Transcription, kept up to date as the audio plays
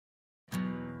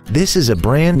This is a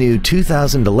brand new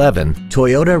 2011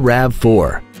 Toyota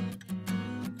RAV4.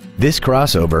 This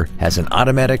crossover has an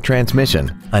automatic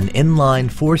transmission, an inline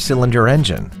 4-cylinder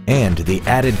engine, and the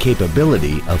added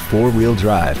capability of 4-wheel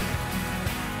drive.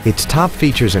 Its top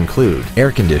features include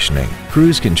air conditioning,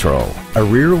 cruise control, a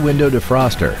rear window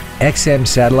defroster, XM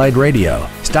satellite radio,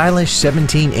 stylish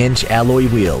 17-inch alloy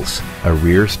wheels, a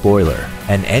rear spoiler,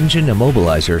 an engine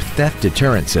immobilizer theft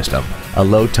deterrent system, a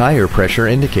low tire pressure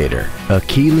indicator, a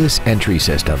keyless entry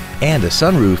system, and a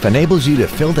sunroof enables you to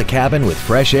fill the cabin with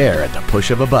fresh air at the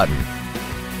push of a button.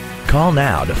 Call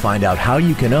now to find out how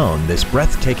you can own this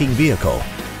breathtaking vehicle.